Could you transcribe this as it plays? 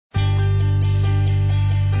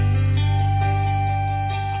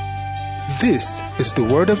This is the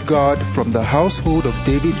Word of God from the Household of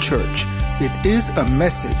David Church. It is a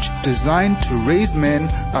message designed to raise men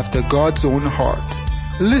after God's own heart.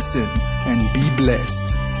 Listen and be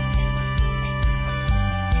blessed.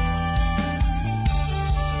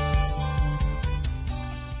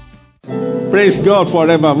 Praise God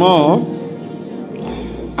forevermore.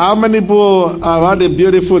 How many people have had a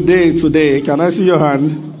beautiful day today? Can I see your hand?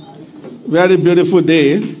 Very beautiful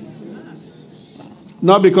day.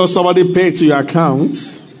 Not because somebody paid to your account.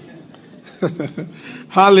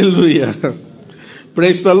 Hallelujah.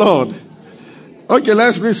 Praise the Lord. Okay,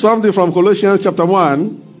 let's read something from Colossians chapter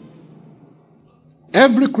 1.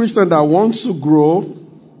 Every Christian that wants to grow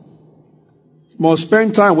must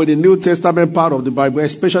spend time with the New Testament part of the Bible,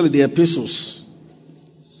 especially the epistles.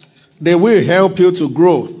 They will help you to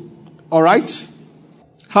grow. All right?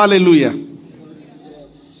 Hallelujah.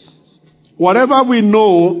 Whatever we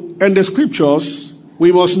know in the scriptures,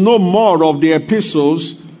 we must know more of the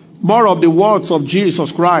epistles, more of the words of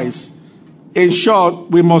Jesus Christ. In short,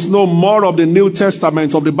 we must know more of the New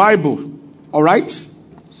Testament of the Bible. All right?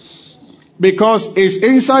 Because it's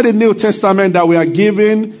inside the New Testament that we are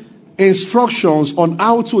given instructions on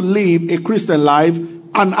how to live a Christian life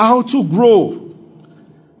and how to grow.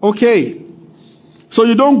 Okay. So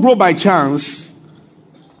you don't grow by chance.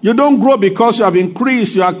 You don't grow because you have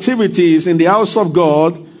increased your activities in the house of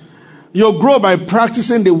God. You grow by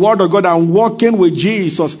practicing the word of God and walking with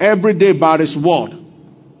Jesus every day by his word.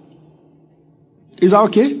 Is that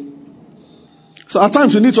okay? So at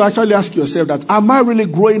times you need to actually ask yourself that, am I really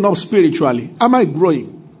growing up spiritually? Am I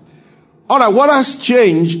growing? Alright, what has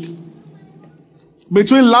changed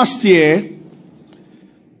between last year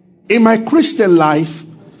in my Christian life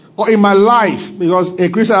or in my life? Because a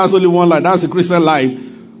Christian has only one life, that's a Christian life.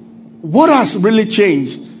 What has really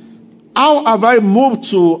changed? How have I moved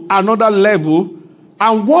to another level?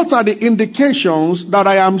 And what are the indications that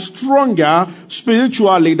I am stronger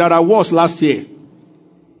spiritually than I was last year?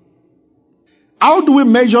 How do we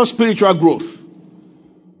measure spiritual growth?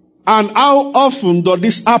 And how often does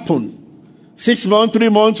this happen? 6 months, 3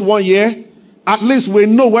 months, 1 year? At least we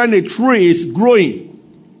know when a tree is growing.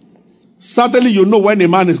 Certainly you know when a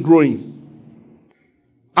man is growing.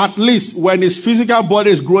 At least when his physical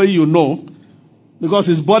body is growing, you know. Because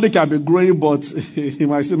his body can be growing, but he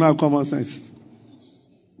might still not have common sense.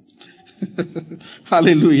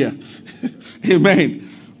 Hallelujah. Amen.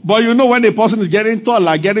 But you know when the person is getting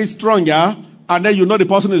taller, getting stronger, and then you know the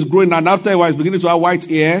person is growing, and after a while is beginning to have white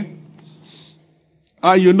hair.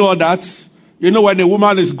 And you know that. You know when a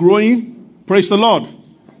woman is growing. Praise the Lord.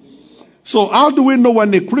 So how do we know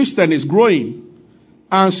when a Christian is growing?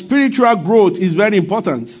 And spiritual growth is very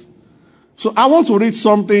important. So I want to read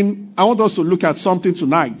something. I want us to look at something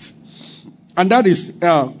tonight. And that is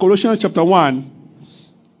Colossians chapter 1.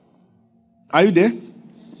 Are you there?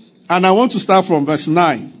 And I want to start from verse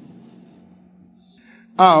 9.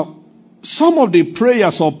 Some of the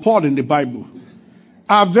prayers of Paul in the Bible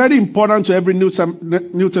are very important to every New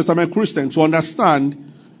Testament Christian to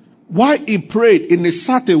understand why he prayed in a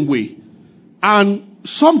certain way. And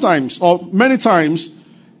sometimes, or many times,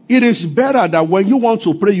 it is better that when you want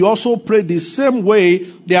to pray, you also pray the same way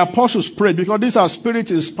the apostles prayed, because these are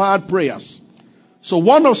spirit-inspired prayers. So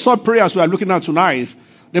one of such prayers we are looking at tonight,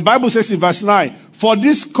 the Bible says in verse 9, "For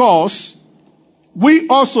this cause, we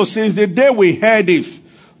also since the day we heard it,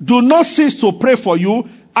 do not cease to pray for you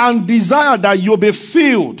and desire that you be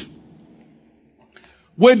filled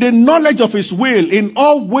with the knowledge of his will in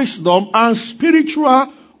all wisdom and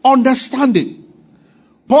spiritual understanding."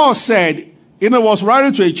 Paul said, was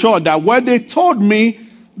writing to a church that when they told me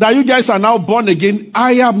that you guys are now born again,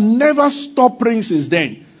 I have never stopped praying since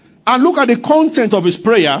then. And look at the content of his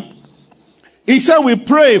prayer. He said, we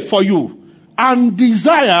pray for you and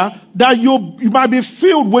desire that you might be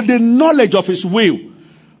filled with the knowledge of his will.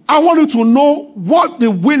 I want you to know what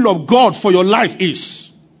the will of God for your life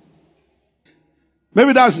is.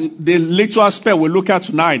 Maybe that's the little aspect we'll look at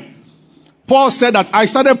tonight. Paul said that I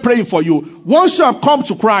started praying for you. Once you have come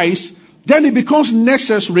to Christ, then it becomes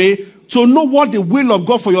necessary to know what the will of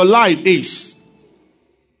God for your life is.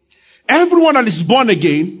 Everyone that is born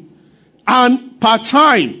again and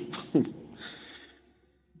part-time,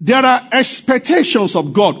 there are expectations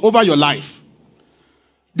of God over your life.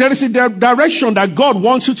 There is a direction that God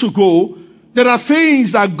wants you to go. There are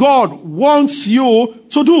things that God wants you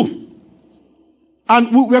to do.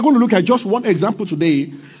 And we are going to look at just one example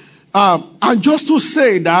today. And just to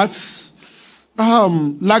say that,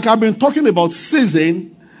 like I've been talking about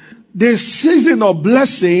season, the season of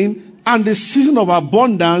blessing and the season of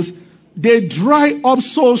abundance, they dry up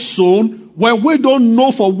so soon when we don't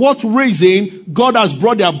know for what reason God has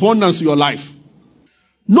brought the abundance to your life.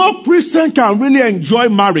 No Christian can really enjoy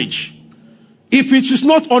marriage if it is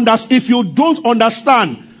not if you don't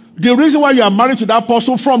understand the reason why you are married to that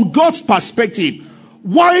person from God's perspective.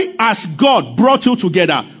 Why has God brought you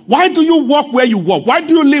together? Why do you walk where you walk? Why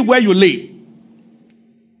do you live where you live?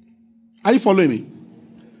 Are you following me?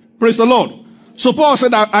 Praise the Lord. So Paul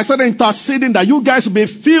said that I started interceding that you guys will be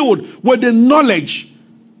filled with the knowledge.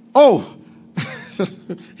 Oh,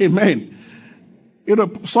 amen. You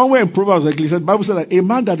know, somewhere in Proverbs, like he said, the Bible said that a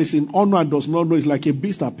man that is in honor and does not know is like a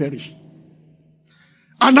beast that perish.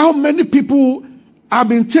 And how many people have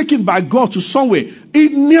been taken by God to somewhere?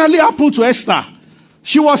 It nearly happened to Esther.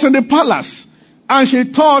 She was in the palace and she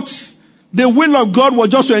thought the will of God was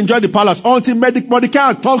just to enjoy the palace until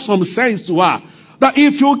Mordecai talked some sense to her. That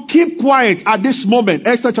if you keep quiet at this moment,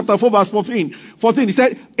 Esther chapter 4 verse 14, he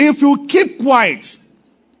said, if you keep quiet,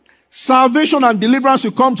 salvation and deliverance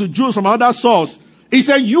will come to Jews from another source. He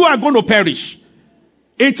said, you are going to perish.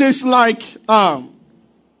 It is like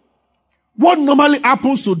what normally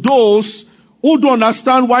happens to those who don't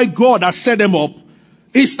understand why God has set them up.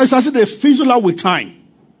 It's as if they fizzle out with time.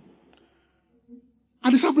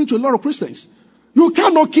 And it's happening to a lot of Christians. You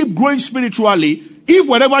cannot keep growing spiritually if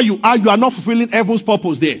wherever you are not fulfilling heaven's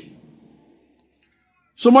purpose there.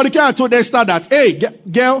 So Mordecai told Esther that, hey,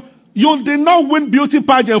 girl, you did not win beauty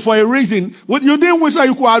pageant for a reason. You didn't win so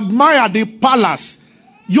you could admire the palace.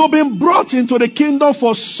 You've been brought into the kingdom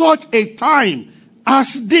for such a time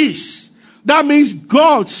as this. That means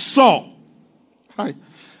God saw. Hi.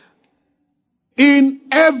 In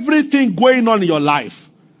everything going on in your life,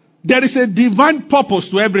 there is a divine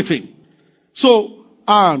purpose to everything. So,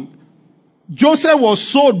 Joseph was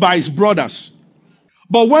sold by his brothers.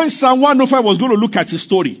 But when Psalm 105 was going to look at his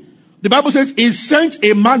story, the Bible says he sent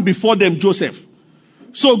a man before them, Joseph.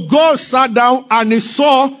 So God sat down and he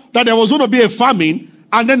saw that there was going to be a famine,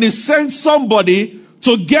 and then he sent somebody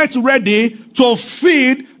to get ready to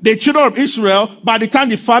feed the children of Israel by the time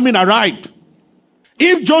the famine arrived.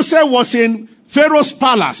 If Joseph was in Pharaoh's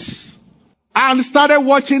palace and started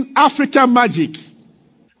watching African magic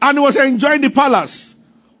and was enjoying the palace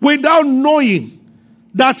without knowing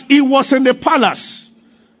that he was in the palace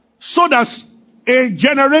so that a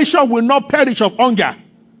generation will not perish of hunger.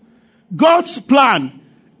 God's plan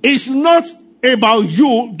is not about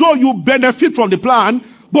you, though you benefit from the plan,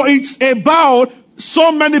 but it's about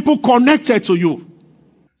so many people connected to you.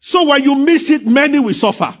 So when you miss it, many will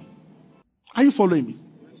suffer. Are you following me?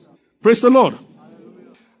 Praise the Lord.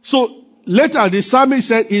 So later the psalmist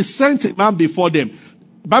said he sent a man before them.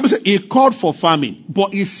 The Bible said he called for famine,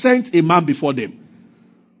 but he sent a man before them.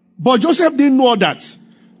 But Joseph didn't know that.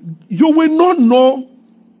 You will not know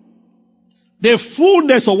the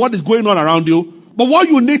fullness of what is going on around you, but what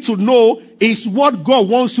you need to know is what God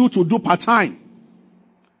wants you to do part-time.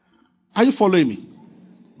 Are you following me?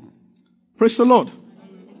 Praise the Lord.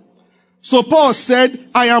 So Paul said,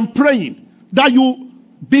 I am praying that you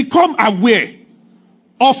become aware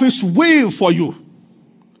of his will for you.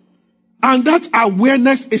 And that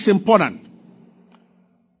awareness is important.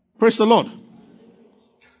 Praise the Lord.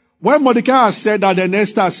 When Mordecai said that, then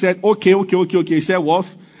Esther said, okay. He said, what?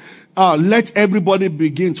 Let everybody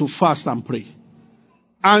begin to fast and pray.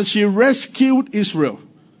 And she rescued Israel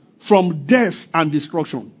from death and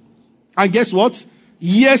destruction. And guess what?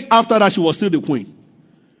 Years after that, she was still the queen.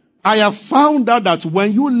 I have found out that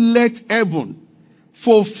when you let heaven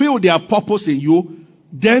fulfill their purpose in you,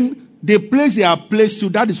 then the place they are placed to,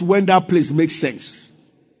 that is when that place makes sense.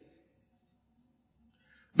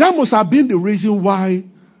 That must have been the reason why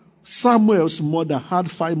Samuel's mother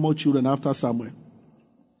had 5 more children after Samuel.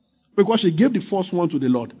 Because she gave the first one to the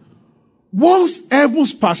Lord. Once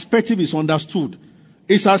heaven's perspective is understood,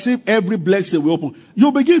 it's as if every blessing will open.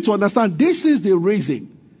 You begin to understand this is the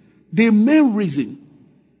reason, the main reason.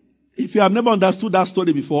 If you have never understood that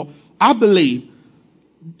story before, I believe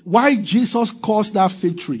why Jesus caused that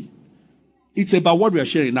fig tree. It's about what we are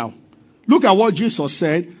sharing now. Look at what Jesus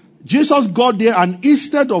said. Jesus got there and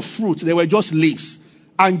instead of fruit, they were just leaves.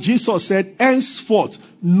 And Jesus said, henceforth,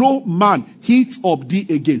 no man eats of thee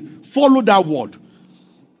again. Follow that word.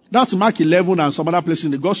 That's Mark 11 and some other place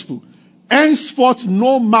in the gospel. Henceforth,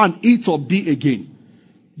 no man eats of thee again.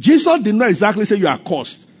 Jesus did not exactly say you are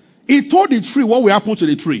cursed. He told the tree what will happen to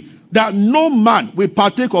the tree. That no man will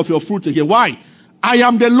partake of your fruit again. Why? I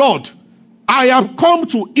am the Lord. I have come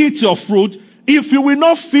to eat your fruit. If you will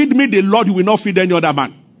not feed me, the Lord, you will not feed any other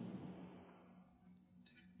man.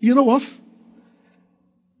 You know what?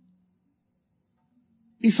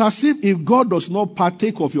 It's as if God does not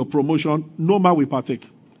partake of your promotion, no man will partake.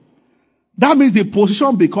 that means the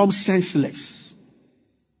position becomes senseless.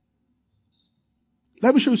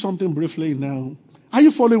 Let me show you something briefly now. Are you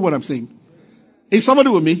following what I'm saying? Is somebody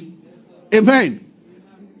with me? Amen.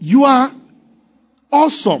 You are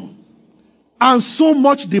awesome. And so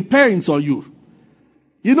much depends on you.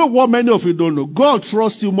 You know what many of you don't know? God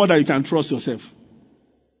trusts you more than you can trust yourself.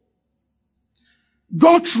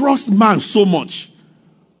 God trusts man so much.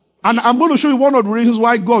 And I'm going to show you one of the reasons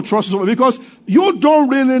why God trusts you so much. Because you don't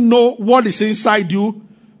really know what is inside you.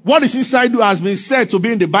 What is inside you has been said to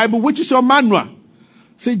be in the Bible, which is your manual.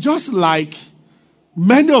 See, just like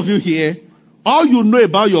many of you here, all you know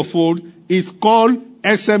about your phone is called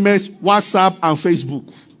SMS, WhatsApp, and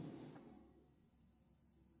Facebook.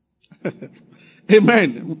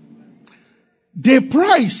 Amen. The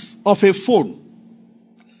price of a phone,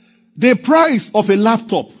 the price of a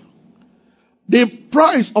laptop, the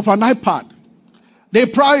price of an iPad, the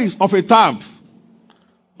price of a tab,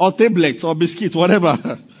 or tablet, or biscuit, whatever.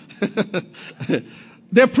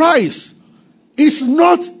 The price is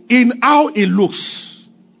not in how it looks.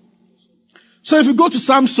 So if you go to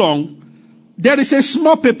Samsung, there is a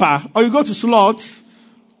small paper, or you go to Slots,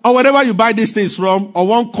 or wherever you buy these things from, or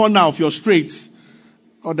one corner of your street,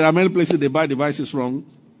 or there are many places they buy devices from.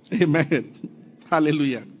 Amen.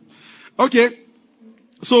 Hallelujah. Okay.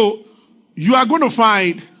 So, you are going to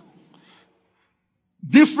find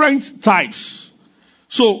different types.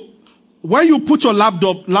 So, when you put your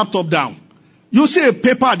laptop down, you see a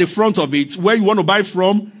paper at the front of it where you want to buy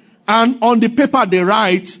from, and on the paper they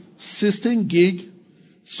write 16 gig,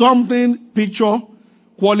 something, picture,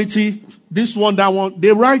 quality, this one, that one.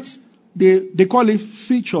 They write, they call it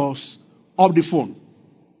features of the phone.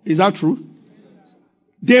 Is that true?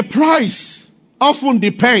 The price often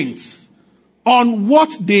depends on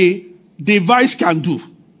what the device can do.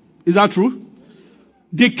 Is that true?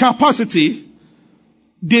 The capacity,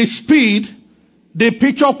 the speed, the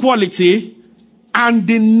picture quality, and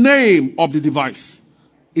the name of the device.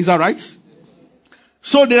 Is that right?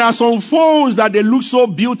 So there are some phones that they look so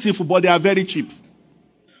beautiful, but they are very cheap.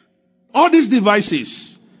 All these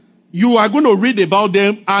devices, you are going to read about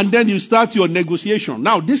them and then you start your negotiation.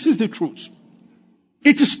 Now, this is the truth.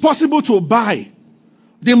 It is possible to buy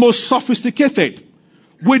the most sophisticated,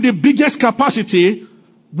 with the biggest capacity,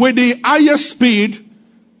 with the highest speed,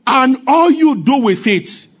 and all you do with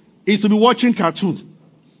it is to be watching cartoon.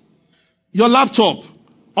 Your laptop,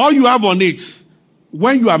 all you have on it,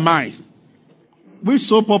 when you are mine, which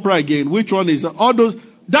soap opera again? Which one is all those?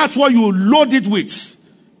 That's what you load it with.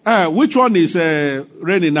 Which one is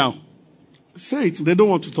raining now? Say it. They don't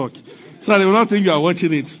want to talk. So they will not think you are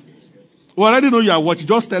watching it. We already know you are watching.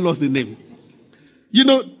 Just tell us the name. You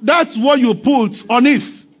know, that's what you put on it.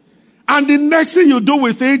 And the next thing you do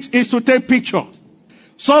with it is to take picture.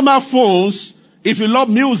 Some have phones. If you love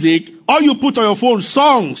music, all you put on your phone,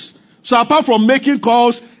 songs. So apart from making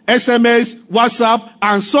calls, SMS, WhatsApp,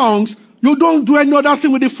 and songs, you don't do any other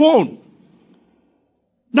thing with the phone.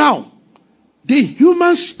 Now, the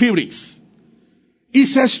human spirit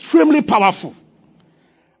is extremely powerful.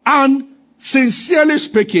 And sincerely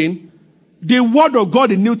speaking, the word of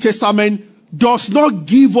God in the New Testament does not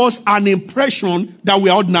give us an impression that we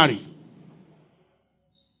are ordinary.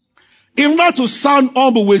 If not to sound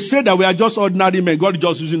humble, we say that we are just ordinary men. God is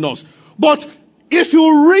just using us. But if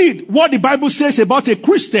you read what the Bible says about a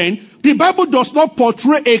Christian, the Bible does not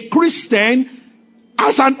portray a Christian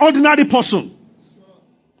as an ordinary person.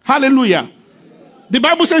 Hallelujah. The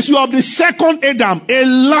Bible says you are the second Adam, a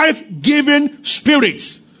life-giving spirit.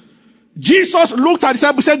 Jesus looked at the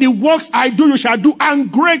disciples and said, the works I do, you shall do,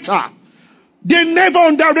 and greater. They never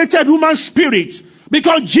underrated human spirit,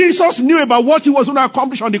 because Jesus knew about what he was going to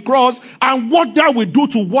accomplish on the cross and what that will do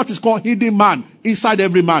to what is called hidden man inside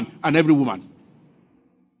every man and every woman.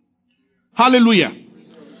 Hallelujah.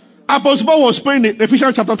 Apostle Paul was praying in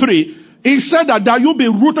Ephesians chapter 3. He said that you'll be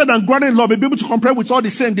rooted and grounded in love, be able to compare with all the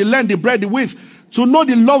saints, the length, the breadth, the width, to know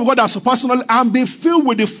the love of God as personal, and be filled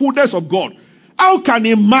with the fullness of God. How can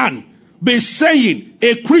a man be saying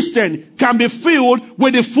a Christian can be filled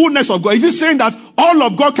with the fullness of God? Is he saying that all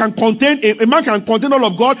of God can contain, a man can contain all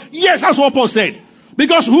of God? Yes, that's what Paul said.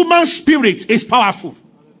 Because human spirit is powerful.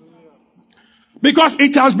 Because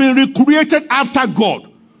it has been recreated after God.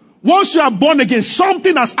 Once you are born again,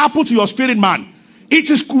 something has happened to your spirit man.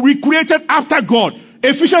 It is recreated after God.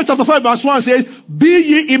 Ephesians chapter 5 verse 1 says, be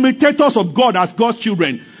ye imitators of God as God's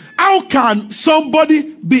children. How can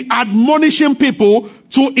somebody be admonishing people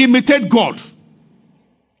to imitate God?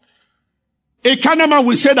 A carnal man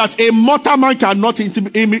will say that a mortal man cannot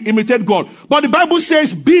imitate God. But the Bible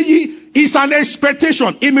says, be ye is an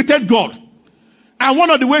expectation, imitate God. And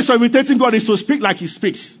one of the ways of imitating God is to speak like he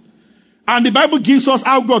speaks. And the Bible gives us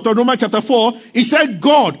how God, in Romans chapter 4, it said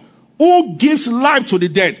God who gives life to the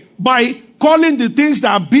dead by calling the things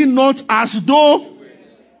that be not as though.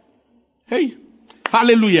 Hey,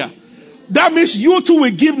 hallelujah. That means you too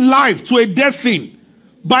will give life to a dead thing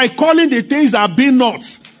by calling the things that be not.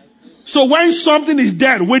 So when something is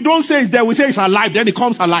dead, we don't say it's dead, we say it's alive, then it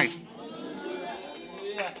comes alive.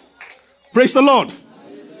 Praise the Lord.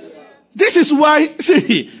 This is why,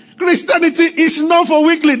 see, Christianity is not for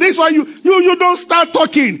weakly. This is why you don't start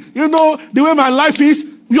talking. You know, the way my life is,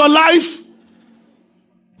 your life.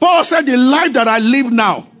 Paul said, the life that I live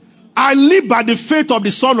now, I live by the faith of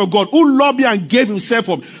the Son of God who loved me and gave himself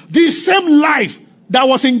for me. The same life that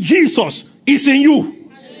was in Jesus is in you.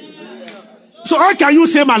 So how can you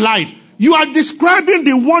say my life? You are describing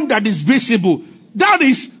the one that is visible. That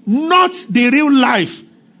is not the real life.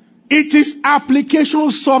 It is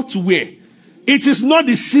application software. It is not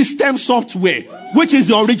the system software, which is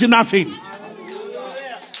the original thing.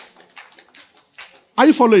 Are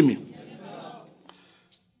you following me?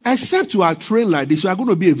 Except you are trained like this, you are going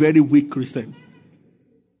to be a very weak Christian.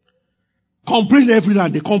 Complain every now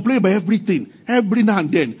and then. Complain about everything. Every now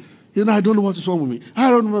and then. You know, I don't know what is wrong with me. I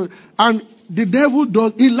don't know. And the devil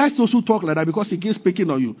he likes those who talk like that because he keeps picking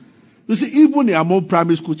on you. You see, even among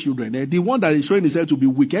primary school children, the one that is showing himself to be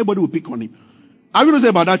weak, everybody will pick on him. Have you know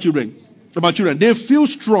about that children? About children. They feel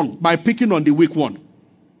strong by picking on the weak one.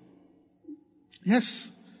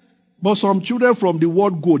 Yes. But some children from the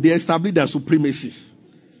world go, they establish their supremacy.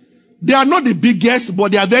 They are not the biggest,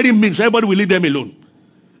 but they are very mean, so everybody will leave them alone.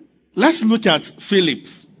 Let's look at Philip.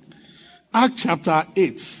 Acts chapter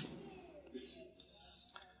 8.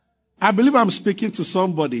 I believe I'm speaking to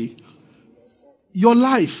somebody. Your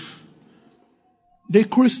life, the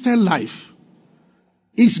Christian life,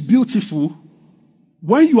 is beautiful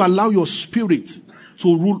when you allow your spirit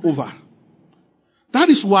to rule over. That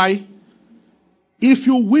is why if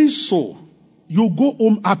you win soul, you go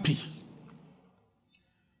home happy.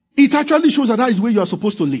 It actually shows that is the way you are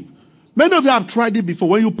supposed to live. Many of you have tried it before.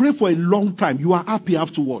 When you pray for a long time, you are happy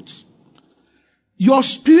afterwards. Your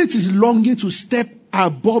spirit is longing to step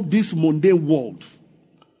above this mundane world.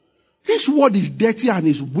 This world is dirty and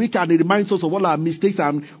is weak and it reminds us of all our mistakes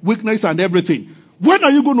and weakness and everything. When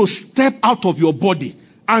are you going to step out of your body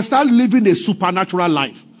and start living a supernatural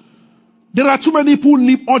life? There are too many people who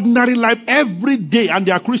live ordinary life every day and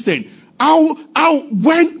they are Christian.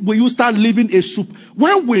 When will you start living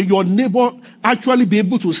when will your neighbor actually be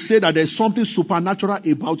able to say that there's something supernatural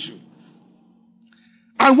about you?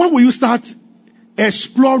 And when will you start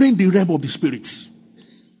exploring the realm of the spirits?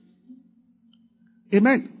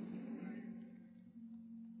 Amen.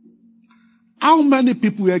 How many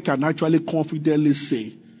people here can actually confidently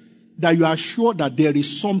say that you are sure that there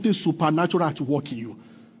is something supernatural at work in you?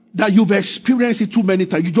 That you've experienced it too many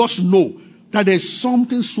times. You just know that there's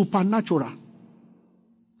something supernatural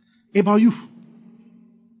about you.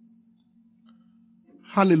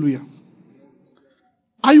 Hallelujah.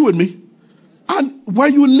 Are you with me? And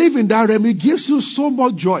when you live in that realm, it gives you so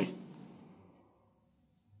much joy.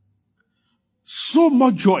 So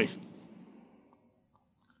much joy.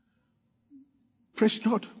 Praise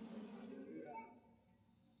God.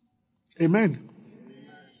 Amen.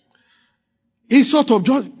 It's sort of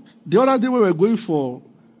just the other day we were going for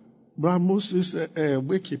Brother Moses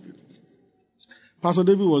wakekeeping. Pastor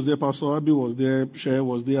David was there, Pastor Abby was there, Shay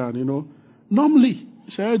was there, and normally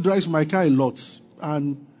Shay drives my car a lot,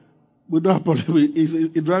 and we don't have problem.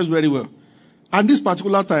 It drives very well. And this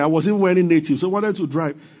particular time, I wasn't wearing native, so I wanted to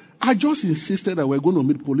drive. I just insisted that we're going to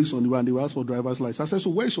meet police on the way, and they will ask for driver's license. I said,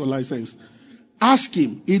 so where's your license? Ask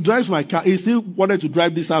him. He drives my car. He still wanted to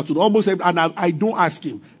drive this out to almost, and I don't ask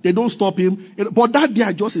him. They don't stop him. But that day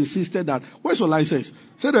I just insisted that, where's your license?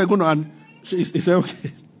 Said they're going to, and he said,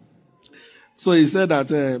 okay. So he said that,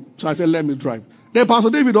 so I said, let me drive. Then Pastor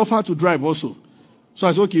David offered to drive also. So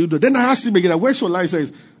I said, okay, you do. Then I asked him again, where's your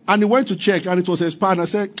license? And he went to check and it was expired. And I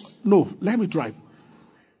said, no, let me drive.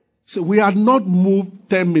 So we had not moved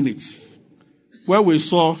 10 minutes where we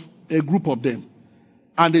saw a group of them.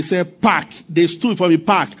 And they said, park. They stood for me,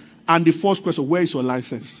 park. And the first question, where is your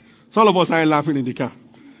license? So all of us started laughing in the car.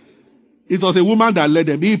 It was a woman that led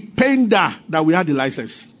them. He pained her that we had the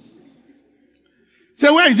license. Say,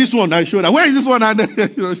 where is this one? I showed her. Where is this one? And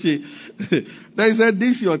they said,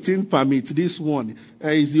 this is your tin permit. This one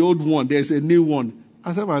is the old one. There's a new one.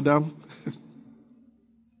 I said, madam.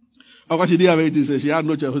 Of course, she didn't have anything to say. She had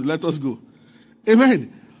no choice. Let us go.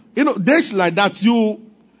 Amen. Days like that,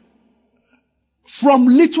 from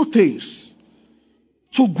little things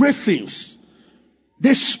to great things,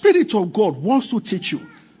 the Spirit of God wants to teach you.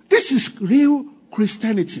 This is real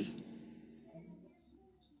Christianity.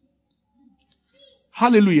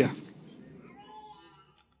 Hallelujah.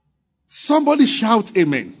 Somebody shout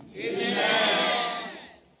amen. Amen.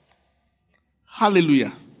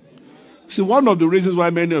 Hallelujah. See, one of the reasons why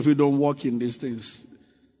many of you don't walk in these things,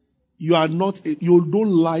 you don't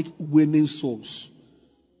like winning souls.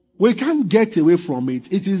 We can't get away from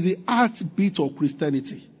it. It is the heartbeat of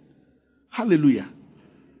Christianity. Hallelujah.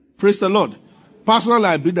 Praise the Lord. Personally,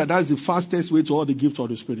 I believe that's the fastest way to all the gifts of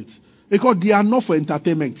the Spirit. Because they are not for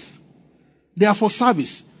entertainment. They are for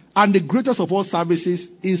service. And the greatest of all services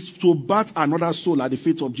is to bat another soul at the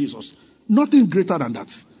feet of Jesus. Nothing greater than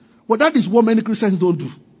that. But that is what many Christians don't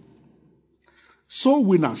do. Soul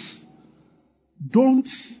winners don't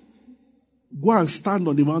go and stand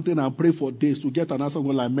on the mountain and pray for days to get an answer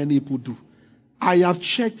like many people do. I have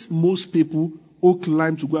checked most people who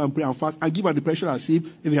climb to go and pray and fast and give an impression as if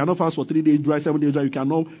you cannot fast for 3 days dry, 7 days dry, you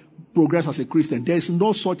cannot progress as a Christian. There is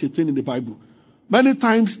no such a thing in the Bible. Many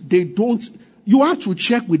times they don't. You have to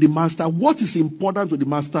check with the master what is important to the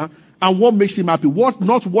master and what makes him happy,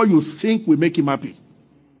 not what you think will make him happy.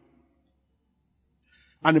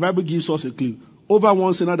 And the Bible gives us a clue. Over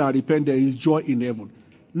one sinner that repent, there is joy in heaven.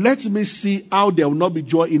 Let me see how there will not be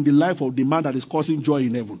joy in the life of the man that is causing joy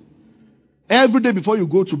in heaven. Every day before you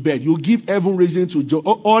go to bed, you give heaven reason to joy.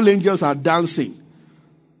 All angels are dancing.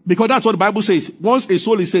 Because that's what the Bible says. Once a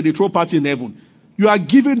soul is saved, they throw party in heaven. You are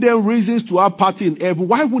giving them reasons to have party in heaven.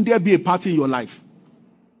 Why wouldn't there be a party in your life?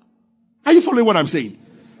 Are you following what I'm saying?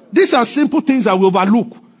 These are simple things that we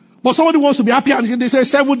overlook. But somebody wants to be happy and they say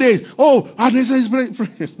 7 days. And they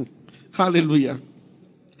say, hallelujah.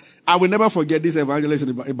 I will never forget this evangelist in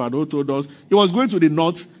Ibadan who told us he was going to the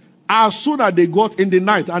north. As soon as they got in the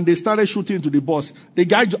night and they started shooting into the bus, the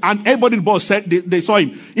guy and everybody in the bus said they saw him.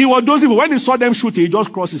 He was dozing. When he saw them shooting, he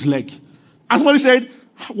just crossed his leg. And somebody said,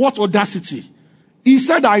 what audacity. He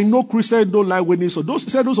said, I know Christians don't like winning souls.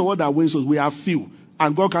 He said those are what that win souls. We are few.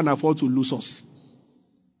 And God can't afford to lose us.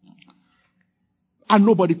 And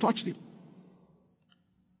nobody touched him.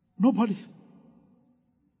 Nobody.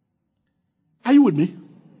 Are you with me?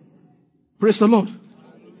 Praise the Lord.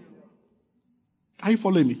 Are you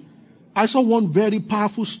following me? I saw one very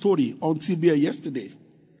powerful story on TBA yesterday.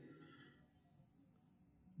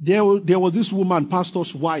 There was this woman,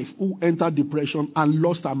 pastor's wife, who entered depression and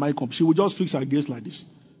lost her mic. She would just fix her gaze like this.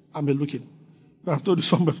 I'm looking. I've told you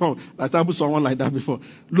someone like that before.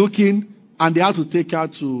 Looking, and they had to take her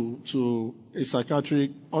to a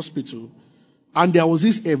psychiatric hospital. And there was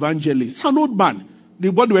this evangelist, an old man.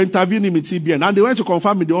 The body were interviewing him in TBN, and they went to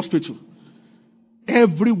confirm in the hospital.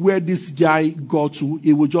 Everywhere this guy got to,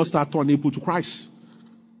 he would just start turning people to Christ.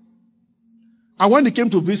 And when they came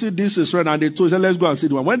to visit this Israel, and they told them, let's go and see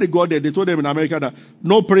the one. When they got there, they told them in America that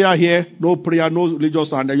no prayer here, no prayer, no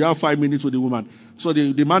religious, and you have 5 minutes with the woman. So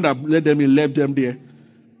the man that led them in left them there.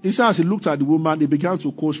 He said, as he looked at the woman, he began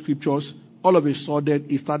to quote scriptures. All of a sudden,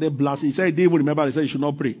 he started blasting. He said he didn't even remember. He said he should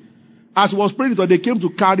not pray. As he was praying, they came to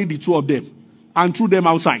carry the two of them and threw them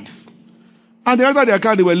outside. And they entered their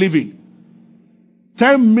car, they were leaving.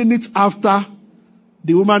 10 minutes after,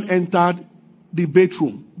 the woman entered the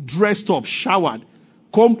bedroom, dressed up, showered,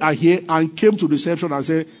 combed her hair, and came to the reception and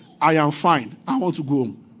said, I am fine. I want to go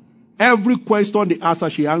home. Every question they asked her,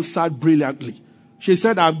 she answered brilliantly. She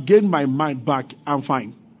said, I've gained my mind back. I'm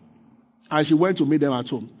fine. And she went to meet them at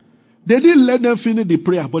home. They didn't let them finish the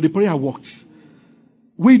prayer, but the prayer works.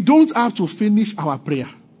 We don't have to finish our prayer.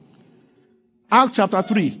 Acts chapter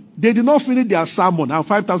 3. They did not finish their sermon, and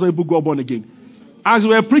 5,000 people got born again. As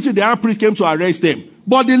we were preaching, the high priest came to arrest them.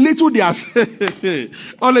 But the little they are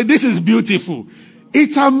only this is beautiful.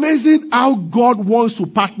 It's amazing how God wants to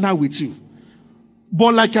partner with you.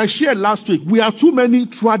 But like I shared last week, we have too many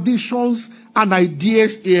traditions and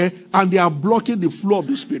ideas here, and they are blocking the flow of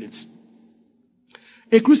the Spirit.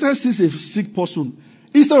 A Christian sees a sick person.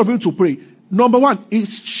 Instead of him to pray, number one,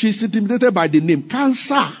 she's intimidated by the name.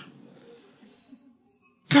 Cancer.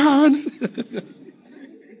 Cancer.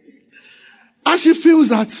 And she feels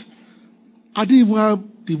that I didn't even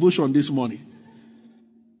have devotion this morning.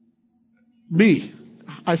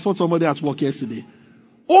 I fought somebody at work yesterday.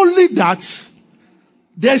 Only that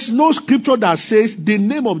there's no scripture that says the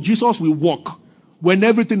name of Jesus will work when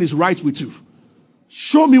everything is right with you.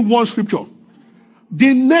 Show me one scripture.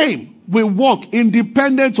 The name will work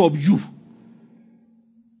independent of you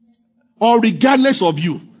or regardless of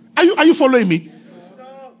you. Are you following me?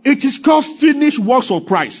 It is called finished works of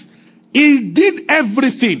Christ. He did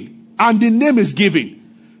everything and the name is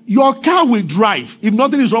given. Your car will drive if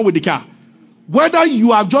nothing is wrong with the car. Whether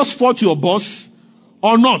you have just fought your boss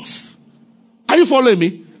or not. Are you following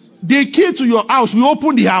me? The key to your house will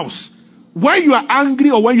open the house when you are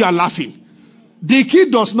angry or when you are laughing. The key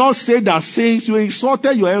does not say that since you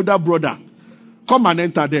insulted your elder brother, come and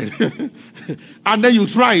enter there. And then you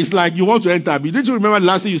try, it's like you want to enter. Didn't you remember the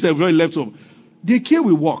last thing you said when you left home? The key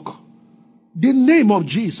will work. The name of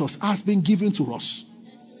Jesus has been given to us.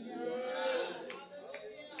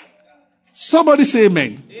 Somebody say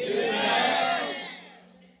amen.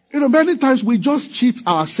 Amen. Many times we just cheat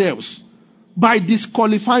ourselves by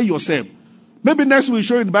disqualifying yourself. Maybe next week we'll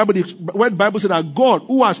show you in the Bible where the Bible said that God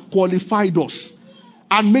who has qualified us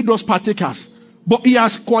and made us partakers. But he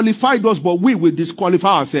has qualified us, but we will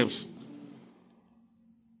disqualify ourselves.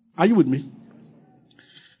 Are you with me?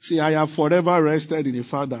 See, I have forever rested in the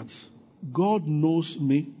fact that God knows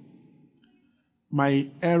me, my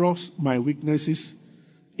errors, my weaknesses.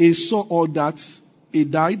 He saw all that. He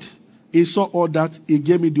died. He saw all that. He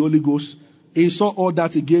gave me the Holy Ghost. He saw all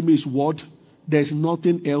that. He gave me his word. There's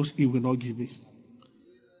nothing else he will not give me.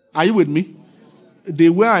 Are you with me? The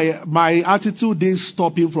way my attitude didn't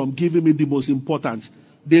stop him from giving me the most important.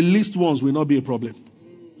 The least ones will not be a problem.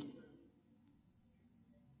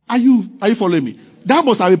 Are you following me? That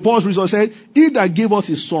must have been Paul's reason. Said, he that gave us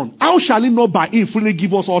his son, how shall he not by him freely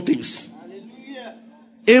give us all things? Hallelujah.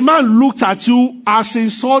 A man looked at you as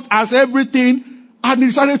insult, as everything, and he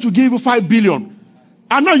decided to give you 5 billion.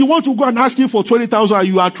 And now you want to go and ask him for 20,000 and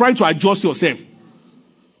you are trying to adjust yourself.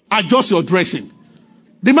 Adjust your dressing.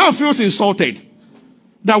 The man feels insulted.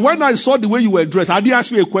 That when I saw the way you were dressed, I didn't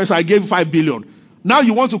ask you a question, I gave you 5 billion. Now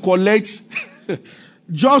you want to collect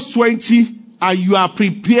just 20 and you are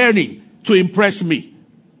preparing to impress me.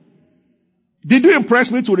 Did you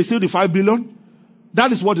impress me to receive the 5 billion?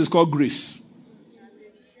 That is what is called grace.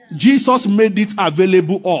 Jesus made it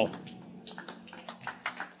available all.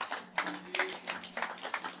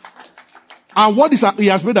 And what he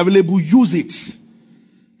has made available, use it.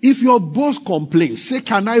 If your boss complains, say,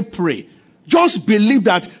 can I pray? Just believe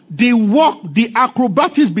that the work, the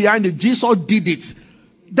acrobatics behind it, Jesus did it.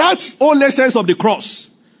 That's all the essence of the cross.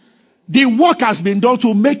 The work has been done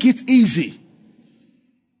to make it easy.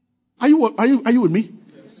 Are you with me?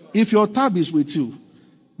 Yes, if your tab is with you,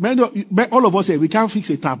 all of us say we can't fix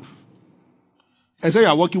a tab. Except you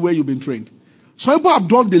are working where you've been trained. So people have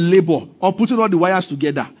done the labor of putting all the wires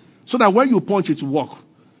together so that when you punch it will work.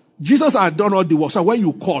 Jesus has done all the work. So when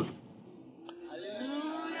you call,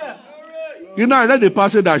 I read the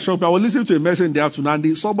passage that shocked me. I was listening to a message in the afternoon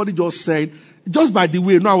and somebody just said, just by the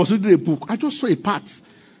way, I was reading a book. I just saw a part.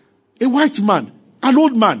 A white man, an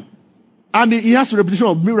old man. And he has a reputation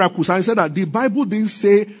of miracles. And he said that the Bible didn't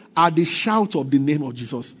say at the shout of the name of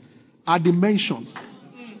Jesus. At the mention.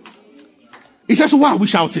 He says, so why are we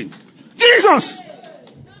shouting? Jesus!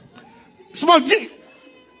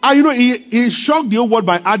 And he shocked the whole world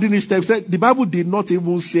by adding his step. He said the Bible did not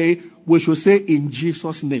even say we should say in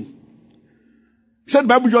Jesus' name. He said the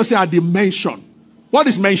Bible just said at the mention. What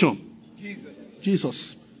is mention?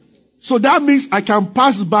 Jesus. So that means I can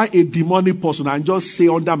pass by a demonic person and just say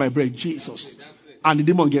under my breath, Jesus. And the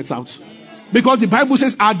demon gets out. Because the Bible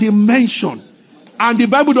says at the mention. And the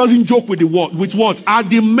Bible doesn't joke with the word. With what? At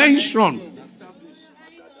the mention.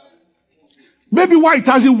 Maybe why it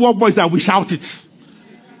hasn't worked more is that we shout it.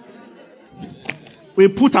 We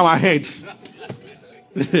put our head.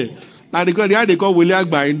 Like they call William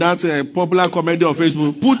Agba in that popular comedy on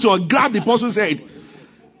Facebook. Grab the person's head.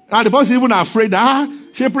 And the person is even afraid that,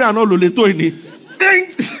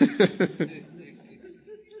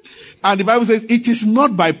 and the Bible says, it is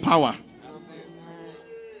not by power.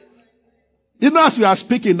 As we are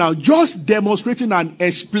speaking now, just demonstrating and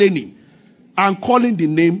explaining and calling the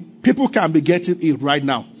name, people can be getting it right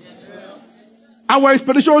now. Our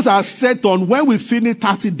expectations are set on when we finish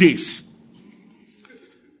 30 days.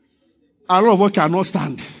 A lot of us cannot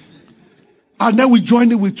stand. And then we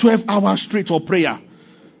join it with 12 hours straight of prayer.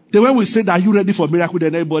 Then when we say that, are you ready for miracle?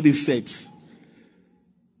 Then everybody says,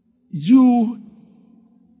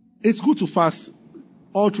 it's good to fast.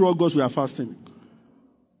 All through August we are fasting.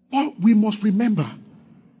 But we must remember,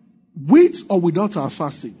 with or without our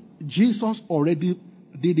fasting, Jesus already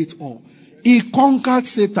did it all. He conquered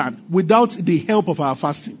Satan without the help of our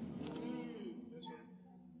fasting.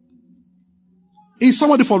 Is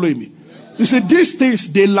somebody following me? You see, these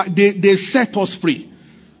things, they set us free.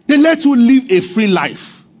 They let you live a free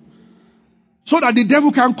life. So that the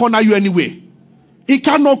devil can't corner you anyway. He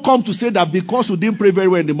cannot come to say that because you didn't pray very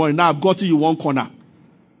well in the morning, now I've got you one corner.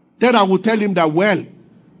 Then I will tell him that, well,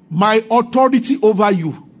 my authority over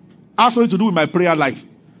you has nothing to do with my prayer life.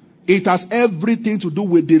 It has everything to do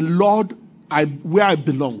with the Lord where I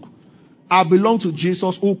belong. I belong to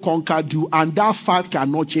Jesus who conquered you, and that fact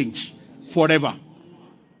cannot change forever.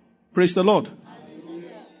 Praise the Lord.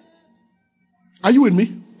 Are you with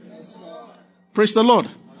me? Praise the Lord.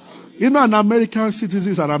 You know, an American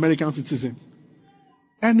citizen is an American citizen.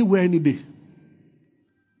 Anywhere, any day.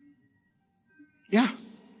 Yeah.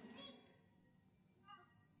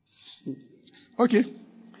 Okay.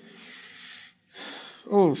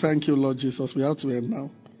 Oh, thank you, Lord Jesus. We have to end now.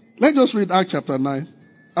 Let's just read Acts chapter 9.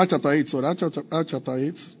 Acts chapter 8, sorry. Acts chapter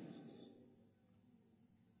 8.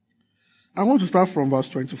 I want to start from verse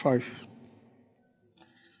 25.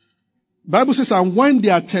 Bible says, and when they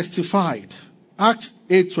are testified, Acts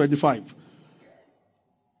 8:25,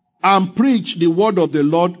 and preach the word of the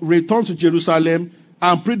Lord, return to Jerusalem,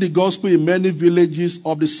 and preach the gospel in many villages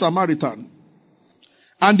of the Samaritan.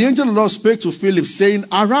 And the angel of the Lord spake to Philip, saying,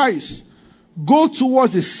 arise, go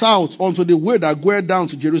towards the south unto the way that goeth down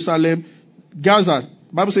to Jerusalem. Gaza,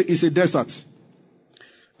 Bible says, is a desert.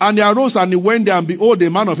 And he arose and he went there, and behold, a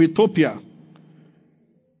man of Ethiopia,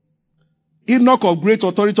 Enoch of great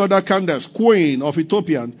authority under Candace, queen of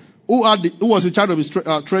Ethiopian, who was in charge of his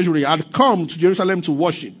treasury, had come to Jerusalem to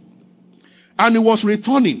worship. And he was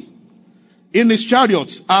returning in his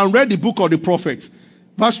chariot and read the book of the prophet.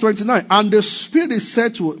 Verse 29, and the Spirit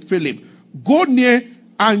said to Philip, go near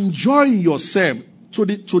and join yourself to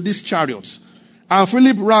these chariots. And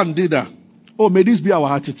Philip ran thither. Oh, may this be our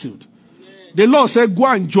attitude. The Lord said, go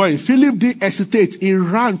and join. Philip didn't hesitate. He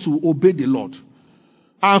ran to obey the Lord.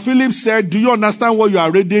 And Philip said, do you understand what you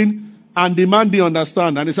are reading? And the man didn't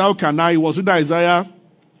understand. And he said, how can I? He was reading Isaiah.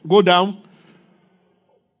 Go down.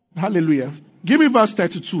 Hallelujah. Give me verse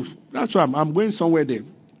 32. That's why I'm going somewhere there.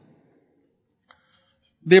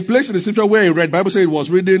 The place in the scripture where he read, Bible says he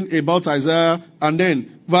was reading about Isaiah. And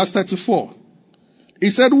then verse 34.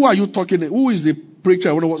 He said, who are you talking to? Who is the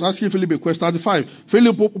preacher? When I was asking Philip a question, 35.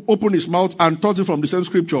 Philip opened his mouth and taught him from the same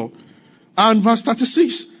scripture. And verse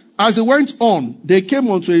 36. As they went on, they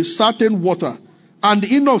came unto a certain water. And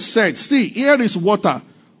Enoch said, see, here is water.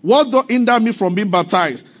 What doth hinder me from being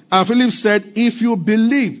baptized? And Philip said, if you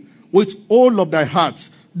believe with all of thy heart,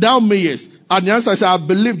 thou mayest. And the answer said, I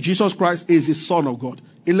believe Jesus Christ is the Son of God.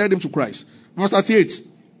 He led him to Christ. Verse 38.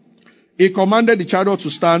 He commanded the chariot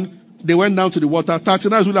to stand. They went down to the water.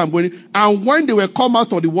 39 is where I'm going. And when they were come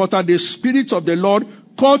out of the water, the Spirit of the Lord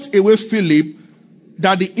caught away Philip,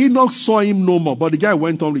 that the Enoch saw him no more. But the guy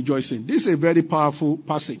went on rejoicing. This is a very powerful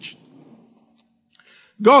passage.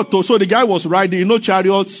 God told, so the guy was riding,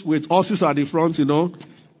 chariots with horses at the front,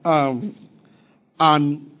 and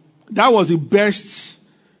that was the best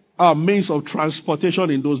means of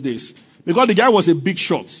transportation in those days. Because the guy was a big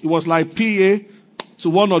shot. He was like PA to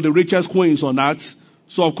one of the richest queens on earth.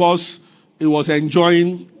 So of course, he was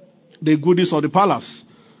enjoying the goodies of the palace.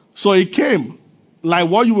 So he came like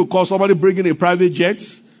what you would call somebody bringing a private jet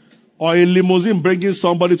or a limousine bringing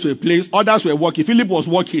somebody to a place. Others were walking. Philip was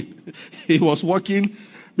walking. He was walking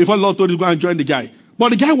before the Lord told him to go and join the guy. But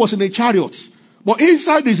the guy was in a chariot. But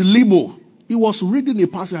inside his limo, he was reading a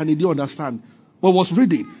passage and he didn't understand. But was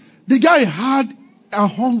reading. The guy had a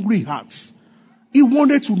hungry heart. He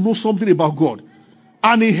wanted to know something about God.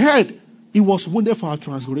 And he heard he was wounded for our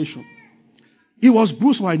transgression. He was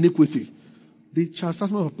bruised for our iniquity. The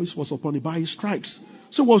chastisement of peace was upon him by his stripes.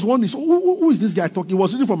 So it was wondering, so who is this guy talking? He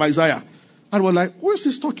was reading from Isaiah. And we're like, who is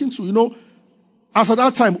this talking to? As at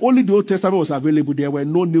that time, only the Old Testament was available. There were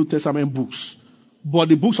no New Testament books. But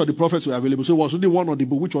the books of the prophets were available. So it was only one of the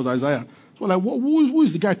book, which was Isaiah. So we're like, who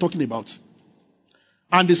is the guy talking about?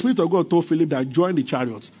 And the Spirit of God told Philip that join the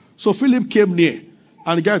chariots. So Philip came near.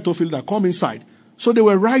 And the guy told Philip that come inside. So they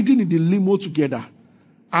were riding in the limo together.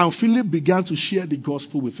 And Philip began to share the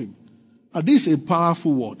gospel with him. And this is a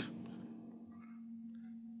powerful word.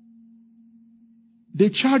 The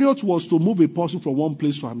chariot was to move a person from one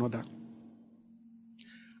place to another.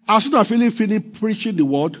 As soon as Philip finished preaching the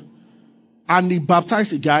word and he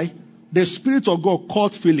baptized the guy, the Spirit of God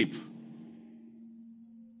caught Philip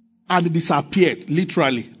and he disappeared,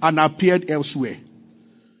 literally, and appeared elsewhere.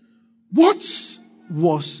 What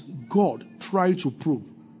was God trying to prove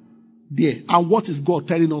there? And what is God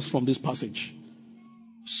telling us from this passage?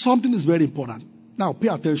 Something is very important. Now, pay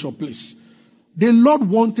attention, please. The Lord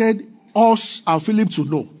wanted us and Philip to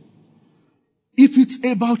know if it's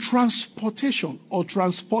about transportation or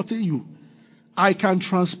transporting you, I can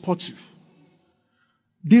transport you.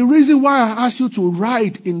 The reason why I asked you to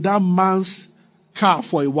ride in that man's car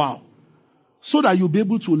for a while, so that you'll be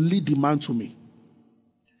able to lead the man to me.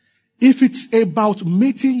 If it's about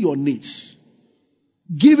meeting your needs,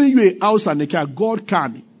 giving you a house and a car, God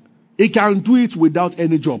can. He can do it without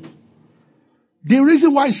any job. The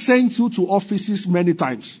reason why I sent you to offices many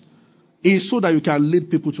times is so that you can lead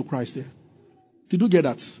people to Christ there. Did you get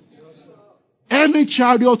that? Yes, any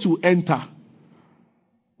chariot you enter,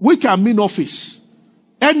 we can mean office,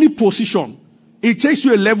 any position, It takes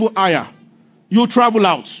you a level higher. You travel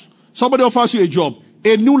out. Somebody offers you a job,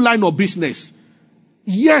 a new line of business.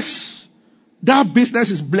 Yes, that business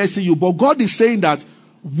is blessing you, but God is saying that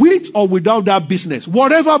with or without that business,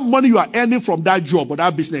 whatever money you are earning from that job or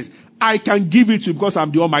that business, I can give it to you because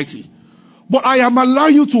I'm the Almighty. But I am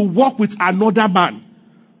allowing you to work with another man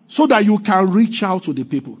so that you can reach out to the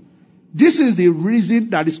people. This is the reason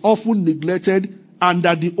that is often neglected and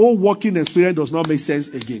that the whole working experience does not make sense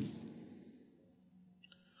again.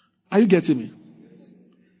 Are you getting me?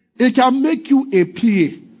 It can make you a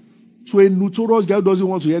PA to a notorious guy who doesn't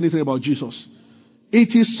want to hear anything about Jesus.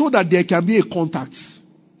 It is so that there can be a contact.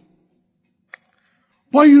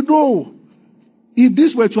 But you know, if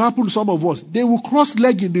this were to happen to some of us, they will cross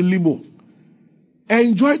leg in the limo,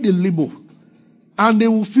 enjoy the limo, and they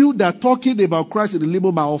will feel that talking about Christ in the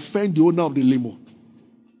limo might offend the owner of the limo.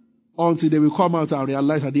 Until they will come out and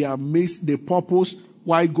realize that they have missed the purpose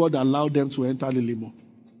why God allowed them to enter the limo.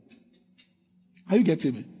 Are you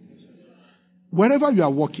getting me? Wherever you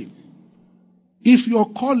are working, if your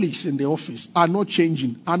colleagues in the office are not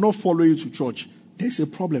changing, are not following you to church, there's a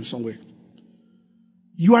problem somewhere.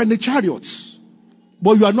 You are in the chariots,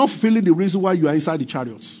 but you are not fulfilling the reason why you are inside the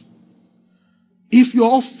chariots. If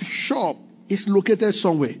your shop is located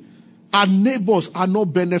somewhere and neighbors are not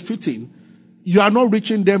benefiting, you are not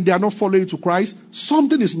reaching them, they are not following you to Christ,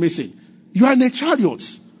 something is missing. You are in the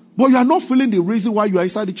chariots, but you are not feeling the reason why you are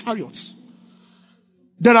inside the chariots.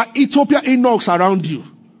 There are Ethiopia Enochs around you,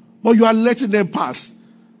 but you are letting them pass.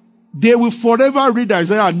 They will forever read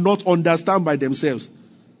Isaiah and not understand by themselves,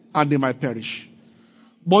 and they might perish.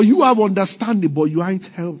 But you have understanding, but you are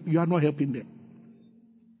not helping them.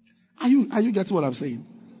 Are you getting what I'm saying?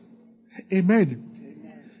 Amen.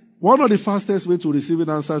 One of the fastest ways to receiving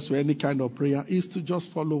answers to any kind of prayer is to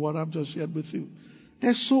just follow what I've just shared with you.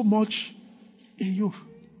 There's so much in you.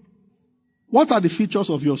 What are the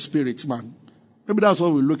features of your spirit, man? Maybe that's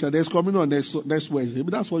what we look at. There's communion next Wednesday.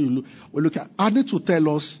 Maybe that's what we look at. I need to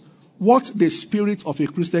tell us what the spirit of a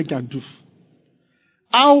Christian can do.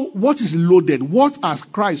 What is loaded? What has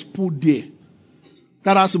Christ put there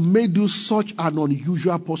that has made you such an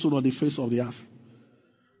unusual person on the face of the earth?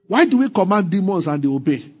 Why do we command demons and they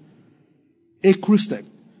obey? A Christian.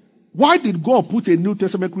 Why did God put a New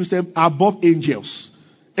Testament Christian above angels?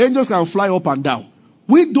 Angels can fly up and down.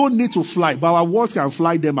 We don't need to fly, but our words can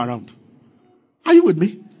fly them around. Are you with me?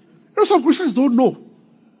 You know, some Christians don't know.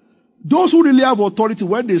 Those who really have authority,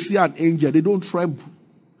 when they see an angel, they don't tremble.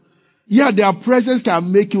 Yeah, their presence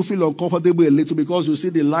can make you feel uncomfortable a little because you see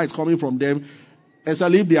the light coming from them.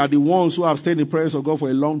 Especially if they are the ones who have stayed in the presence of God for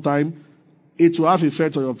a long time, it will have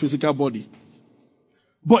effect on your physical body.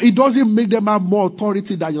 But it doesn't make them have more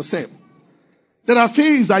authority than yourself. There are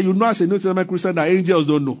things that you know as a New Testament Christian that angels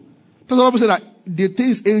don't know. That's why people say that the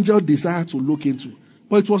things angels desire to look into,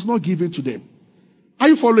 but it was not given to them. Are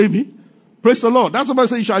you following me? Praise the Lord. That's why I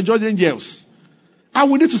say you shall judge angels.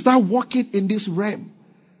 And we need to start walking in this realm.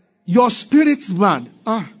 Your spirit, man.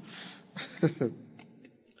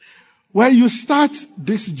 When you start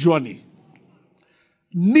this journey,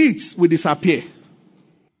 needs will disappear.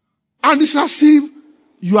 And it's as if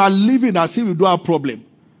you are living as if you don't have a problem.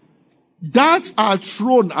 Darts are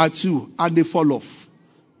thrown at you and they fall off.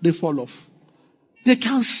 They fall off. They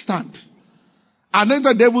can't stand. And then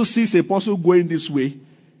the devil sees a person going this way.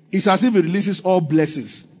 It's as if he releases all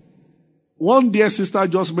blessings. One dear sister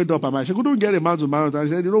just made up her mind. She couldn't get a man to marry her.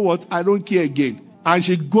 She said, you know what? I don't care again. And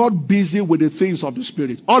she got busy with the things of the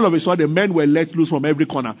spirit. All of a sudden, the men were let loose from every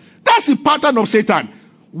corner. That's the pattern of Satan.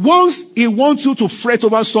 Once he wants you to fret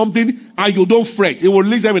over something and you don't fret, he will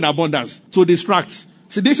release them in abundance to distract.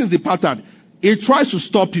 See, this is the pattern. He tries to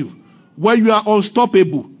stop you. When you are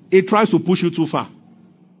unstoppable, he tries to push you too far.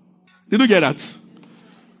 Did you get that?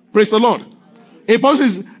 Praise the Lord. A person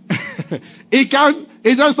is, it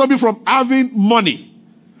doesn't stop you from having money.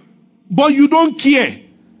 But you don't care.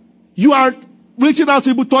 You are reaching out to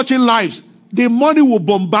people, touching lives. The money will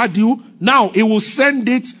bombard you. Now, it will send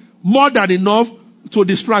it more than enough to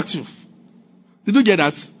distract you. Did you get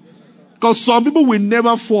that? Because some people will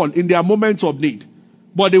never fall in their moments of need.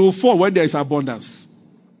 But they will fall when there is abundance.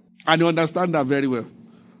 And you understand that very well.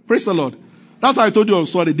 Praise the Lord. That's why I told you on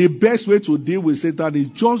Sunday. The best way to deal with Satan is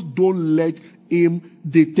just don't let him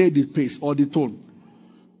dictate the pace or the tone.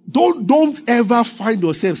 Don't ever find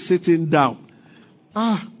yourself sitting down.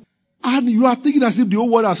 And you are thinking as if the whole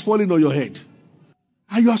world has fallen on your head.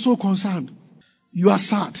 And you are so concerned. You are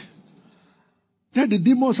sad. Then the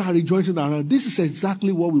demons are rejoicing around. This is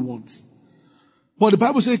exactly what we want. But the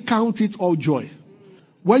Bible says, count it all joy.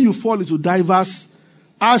 When you fall into diverse,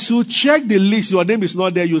 as you check the list, your name is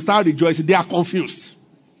not there, you start rejoicing. They are confused.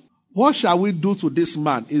 What shall we do to this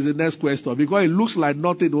man is the next question, because it looks like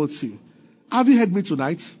nothing won't see. Have you heard me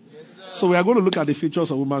tonight? Yes, sir. So we are going to look at the features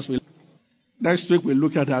of woman's will. Next week we'll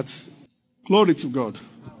look at that. Glory to God.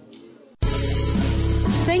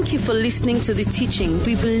 Thank you for listening to the teaching.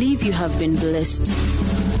 We believe you have been blessed.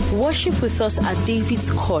 Worship with us at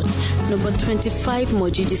David's Court, number 25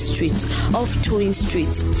 Mojidi Street, off Toyin Street,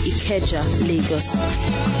 Ikeja, Lagos.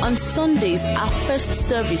 On Sundays, our first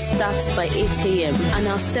service starts by 8 a.m. and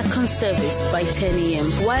our second service by 10 a.m.,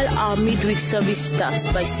 while our midweek service starts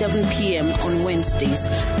by 7 p.m. on Wednesdays.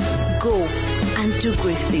 Go and do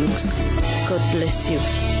great things. God bless you.